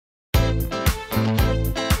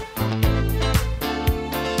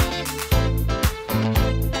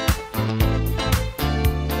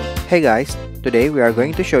Hey guys, today we are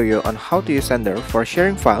going to show you on how to use Xender for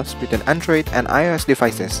sharing files between Android and iOS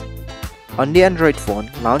devices. On the Android phone,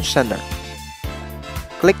 launch Xender.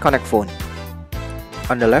 Click Connect Phone.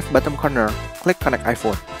 On the left bottom corner, click Connect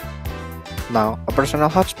iPhone. Now, a personal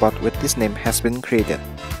hotspot with this name has been created.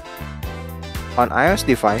 On iOS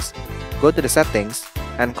device, go to the settings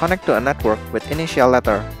and connect to a network with initial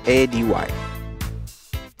letter ADY.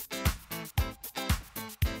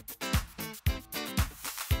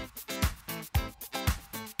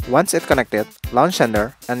 Once it's connected, launch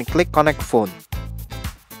Xender and click Connect Phone.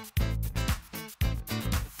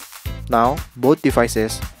 Now, both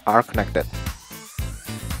devices are connected.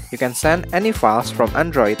 You can send any files from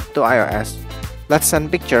Android to iOS. Let's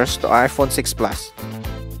send pictures to iPhone 6 Plus.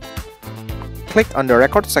 Click on the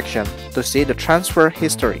record section to see the transfer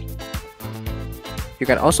history. You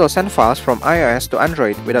can also send files from iOS to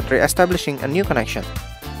Android without re-establishing a new connection.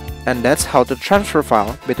 And that's how to transfer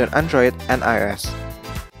file between Android and iOS.